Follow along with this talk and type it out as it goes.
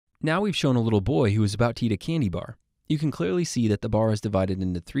Now we've shown a little boy who is about to eat a candy bar. You can clearly see that the bar is divided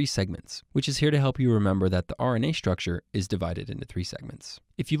into 3 segments, which is here to help you remember that the RNA structure is divided into 3 segments.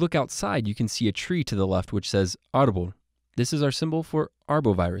 If you look outside, you can see a tree to the left which says arbor. This is our symbol for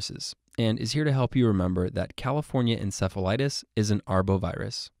arboviruses, and is here to help you remember that California encephalitis is an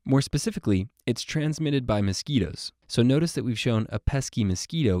arbovirus. More specifically, it's transmitted by mosquitoes. So notice that we've shown a pesky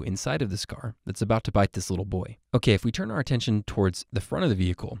mosquito inside of the scar that's about to bite this little boy. Okay, if we turn our attention towards the front of the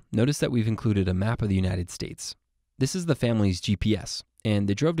vehicle, notice that we've included a map of the United States. This is the family's GPS, and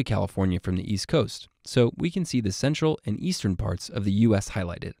they drove to California from the East Coast, so we can see the central and eastern parts of the US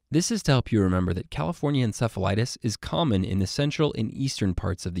highlighted. This is to help you remember that California encephalitis is common in the central and eastern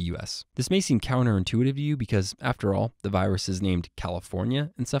parts of the US. This may seem counterintuitive to you because, after all, the virus is named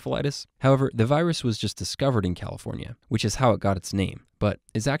California encephalitis. However, the virus was just discovered in California, which is how it got its name, but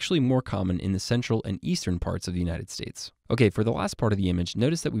is actually more common in the central and eastern parts of the United States. Okay, for the last part of the image,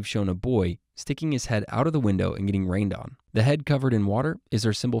 notice that we've shown a boy sticking his head out of the window and getting rained on. The head covered in water is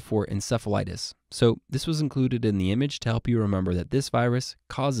our symbol for encephalitis. So this was included in the image to help you remember that this virus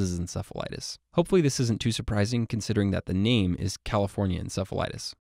causes encephalitis. Hopefully this isn't too surprising considering that the name is California encephalitis.